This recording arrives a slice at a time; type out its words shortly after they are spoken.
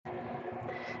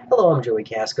Hello, I'm Joey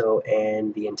Casco,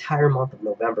 and the entire month of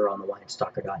November on the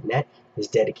WineStalker.net is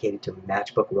dedicated to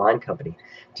Matchbook Wine Company.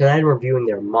 Tonight I'm reviewing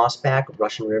their Mossback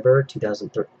Russian River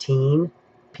 2013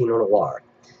 Pinot Noir.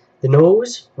 The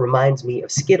nose reminds me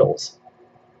of Skittles.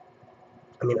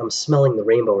 I'm smelling the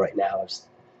rainbow right now. It's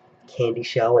candy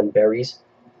shell and berries.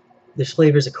 There's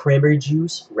flavors of cranberry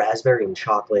juice, raspberry, and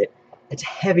chocolate. It's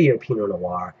heavier Pinot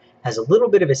Noir, has a little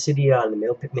bit of acidity on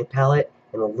the mid palate,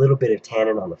 and a little bit of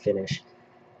tannin on the finish.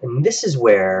 And this is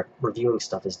where reviewing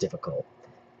stuff is difficult,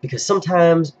 because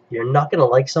sometimes you're not going to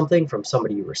like something from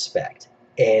somebody you respect.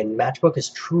 And Matchbook is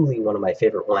truly one of my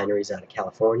favorite wineries out of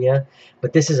California,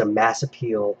 but this is a mass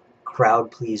appeal,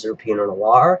 crowd pleaser Pinot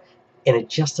Noir, and it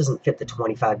just doesn't fit the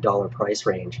 $25 price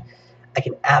range. I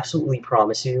can absolutely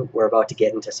promise you we're about to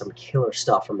get into some killer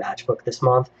stuff from Matchbook this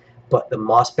month, but the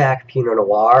Mossback Pinot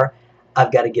Noir,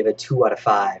 I've got to give it 2 out of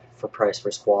 5 for price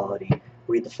versus quality.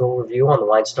 Read the full review on the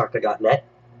WineStalker.net.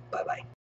 Bye-bye.